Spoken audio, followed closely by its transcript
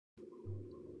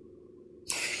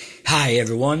Hi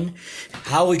everyone.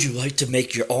 How would you like to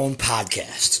make your own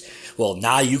podcast? Well,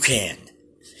 now you can.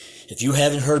 If you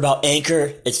haven't heard about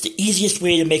Anchor, it's the easiest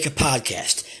way to make a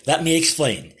podcast. Let me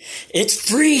explain. It's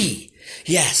free.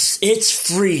 Yes, it's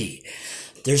free.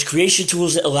 There's creation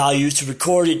tools that allow you to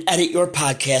record and edit your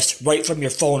podcast right from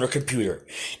your phone or computer.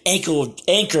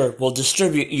 Anchor will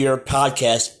distribute your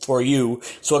podcast for you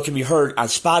so it can be heard on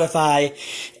Spotify,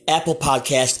 Apple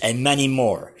Podcasts, and many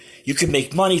more. You can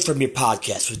make money from your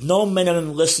podcast with no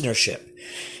minimum listenership.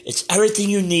 It's everything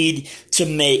you need to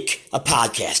make a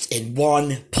podcast in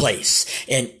one place.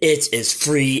 And it is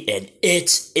free and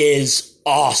it is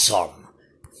awesome.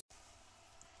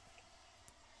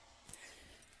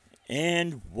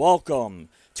 And welcome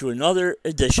to another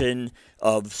edition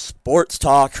of Sports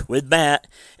Talk with Matt,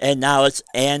 and now it's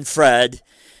Ann Fred,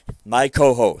 my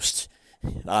co-host.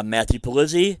 I'm Matthew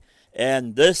Polizzi,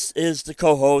 and this is the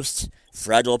co-host,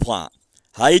 Fred LaPlante.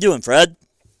 How you doing, Fred?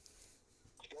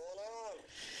 What's going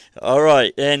on? All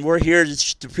right, and we're here to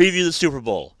preview the Super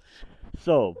Bowl.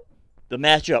 So, the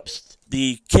matchups,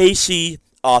 the KC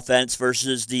offense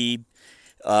versus the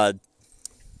 49ers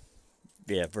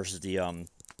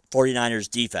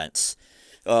defense.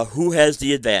 Who has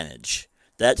the advantage?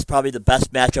 That's probably the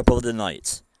best matchup of the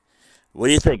night. What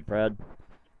do you think, Brad?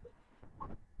 I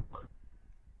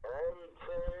would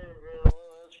say,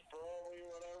 that's probably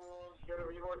what everyone's going to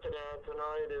be looking at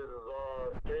tonight is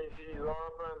KC's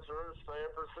offense versus San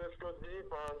Francisco's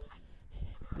defense.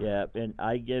 Yeah, and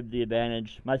I give the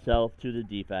advantage myself to the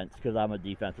defense because I'm a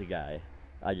defensive guy.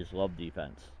 I just love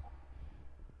defense.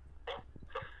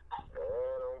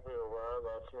 Don't feel bad,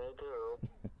 that's me too.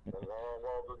 And I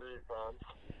love the defense.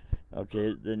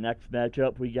 Okay, the next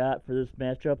matchup we got for this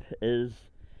matchup is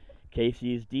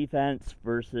KC's defense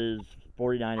versus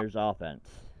 49ers offense.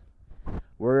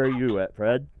 Where are you at,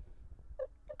 Fred?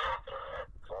 On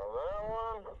that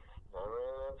one,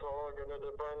 it's all going to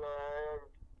depend on,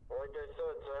 like I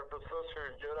said, San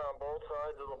Francisco's good on both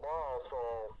sides of the ball, so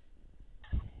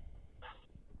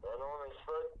I don't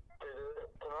expect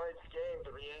tonight's game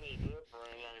to be any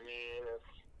different. I mean,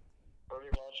 it's pretty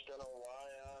much going to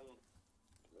rely on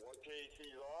what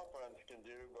KC's offense can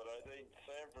do, but I think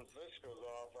San Francisco's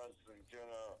offense is going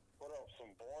to put up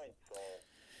some points, so.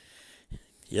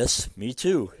 Yes, me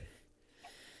too.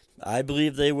 I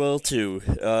believe they will too.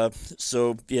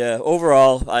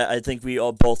 Overall, I think we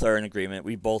all both are in agreement.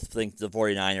 We both think the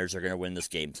 49ers are going to win this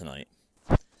game tonight.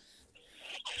 Yeah, if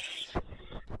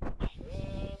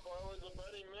I was a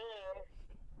betting man,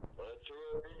 that's who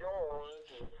I'd be going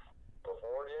with, the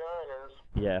 49ers.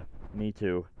 Yeah, me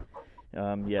too.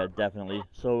 Definitely.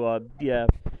 So,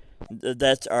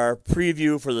 that's our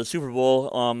preview for the Super Bowl.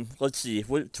 Let's see.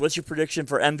 What's your prediction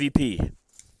for MVP? MVP,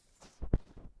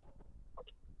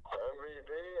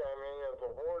 I mean, if the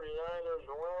 49ers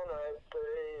win, I'd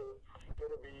say it's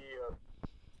going to be,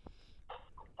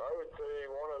 I would say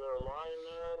one of their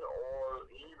linemen or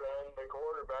even the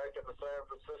quarterback of the San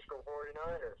Francisco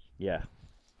 49ers. Yeah.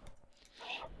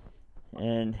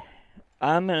 And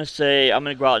I'm going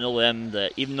to go out on a limb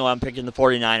that even though I'm picking the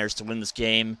 49ers to win this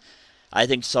game, I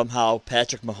think somehow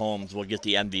Patrick Mahomes will get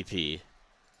the MVP.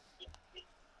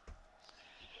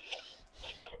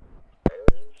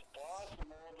 It's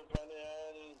possible depending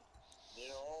on,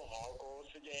 how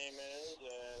close the game is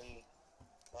and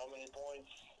how many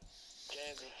points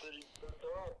Kansas City puts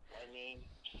up. I mean,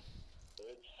 it's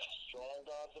a strong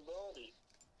possibility.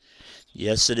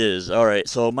 Yes, it is. All right,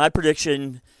 so my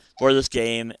prediction for this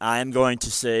game, I'm going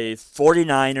to say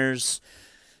 49ers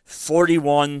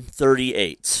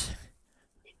 41-38.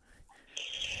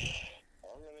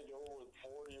 I'm going to go with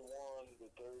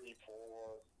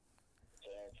 41-34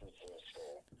 San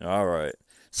Francisco. All right.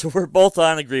 So we're both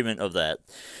on agreement of that.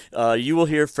 You will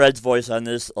hear Fred's voice on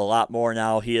this a lot more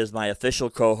now. He is my official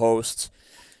co-host,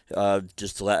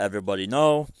 just to let everybody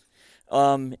know.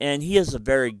 And he is a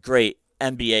very great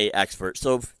NBA expert.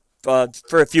 So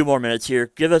for a few more minutes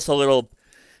here, give us a little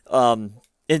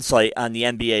insight on the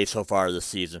NBA so far this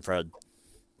season, Fred.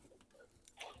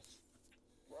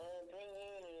 My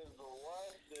opinion is the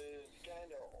West is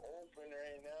kind of open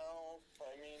right now.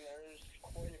 I mean, there's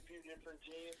quite a few different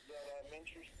teams that I'm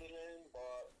interested in,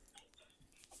 but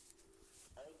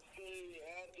I'd say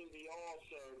after the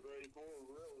All-Star break, we'll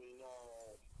really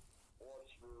know what's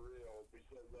for real.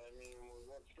 Because, I mean, with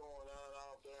what's going on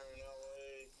out there in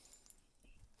L.A.,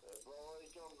 if LA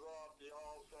comes off the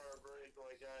All-Star break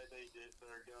like they did,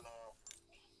 they're gonna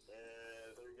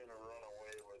run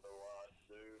away with the West,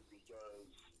 dude,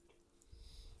 because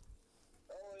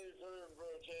LA's hurting for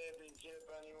a championship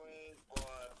anyways,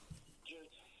 but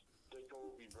just the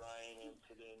Kobe Bryant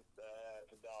incident that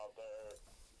happened out there,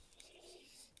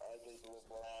 I I think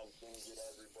LeBron's going to get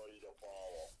everybody to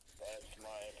follow. That's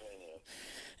my opinion.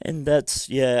 And that's,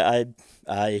 yeah,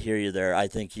 I hear you there. I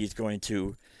think he's going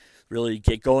to really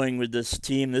get going with this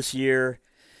team this year.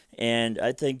 And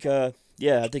I think, I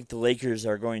think the Lakers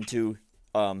are going to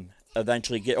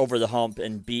eventually get over the hump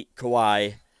and beat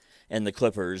Kawhi and the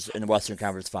Clippers in the Western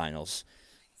Conference Finals.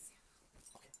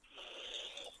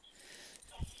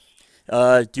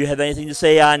 Do you have anything to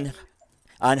say on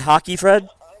hockey, Fred? On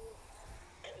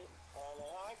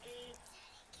hockey,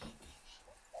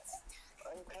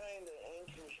 I'm kind of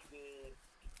interested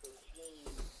to see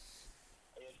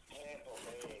if Tampa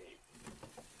Bay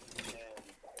can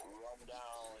run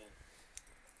down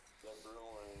the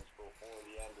Bruins before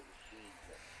the end of the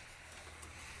season.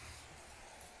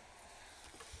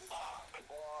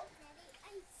 But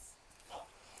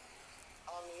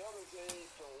on the other day,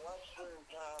 the Western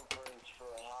Conference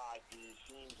for hockey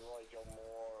seems like a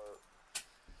more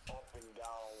up and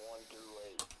down 1 through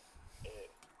 8. It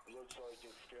looks like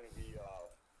it's going to be a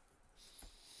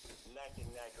neck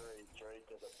and neck race right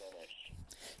to the finish.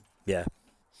 Yeah.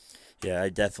 Yeah, I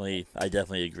definitely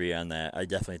agree on that. I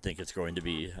definitely think it's going to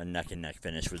be a neck and neck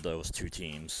finish with those two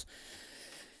teams.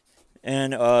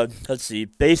 And let's see,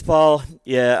 baseball.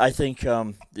 Yeah, I think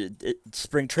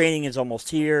spring training is almost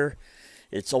here.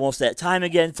 It's almost that time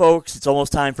again, folks. It's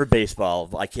almost time for baseball.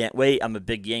 I can't wait. I'm a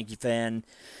big Yankee fan.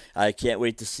 I can't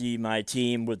wait to see my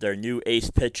team with their new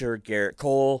ace pitcher, Garrett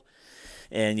Cole.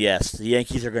 And yes, the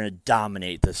Yankees are going to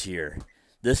dominate this year.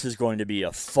 This is going to be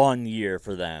a fun year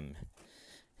for them.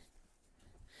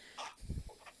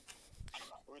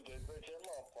 Who did pick him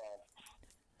up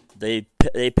from?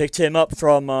 They picked him up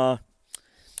from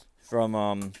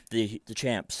the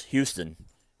champs, Houston.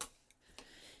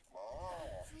 Oh.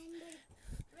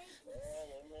 Yeah,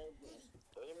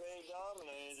 they may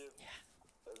dominate if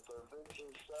their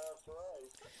pitching staff's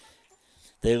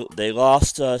right. They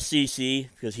lost CC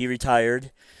because he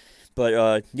retired,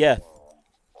 but yeah,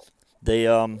 they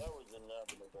That was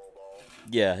inevitable, though.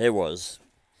 yeah, it was.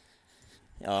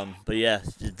 But yeah,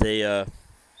 they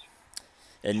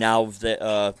and now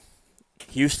the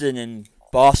Houston and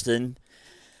Boston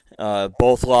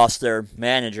both lost their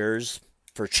managers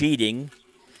for cheating.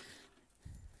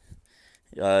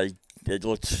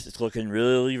 It's looking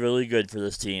really, really good for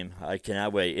this team. I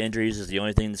cannot wait. Injuries is the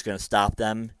only thing that's going to stop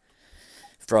them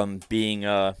from being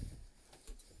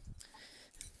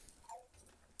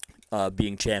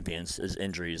champions. Is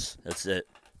injuries. That's it.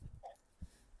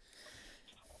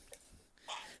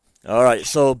 All right,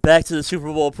 so back to the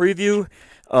Super Bowl preview.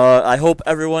 I hope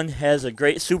everyone has a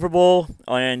great Super Bowl,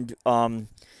 and I'll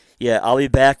be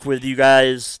back with you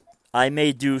guys. I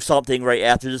may do something right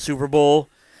after the Super Bowl.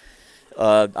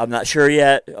 I'm not sure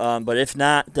yet, but if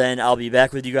not, then I'll be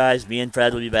back with you guys. Me and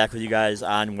Fred will be back with you guys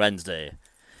on Wednesday.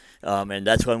 And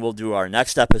that's when we'll do our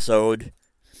next episode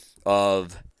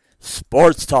of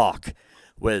Sports Talk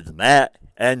with Matt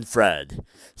and Fred.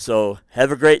 So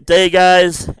have a great day,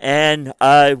 guys, and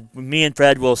me and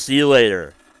Fred will see you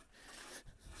later.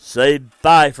 Say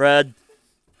bye, Fred.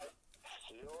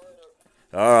 See you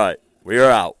later. All right, we are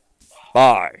out.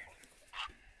 Bye.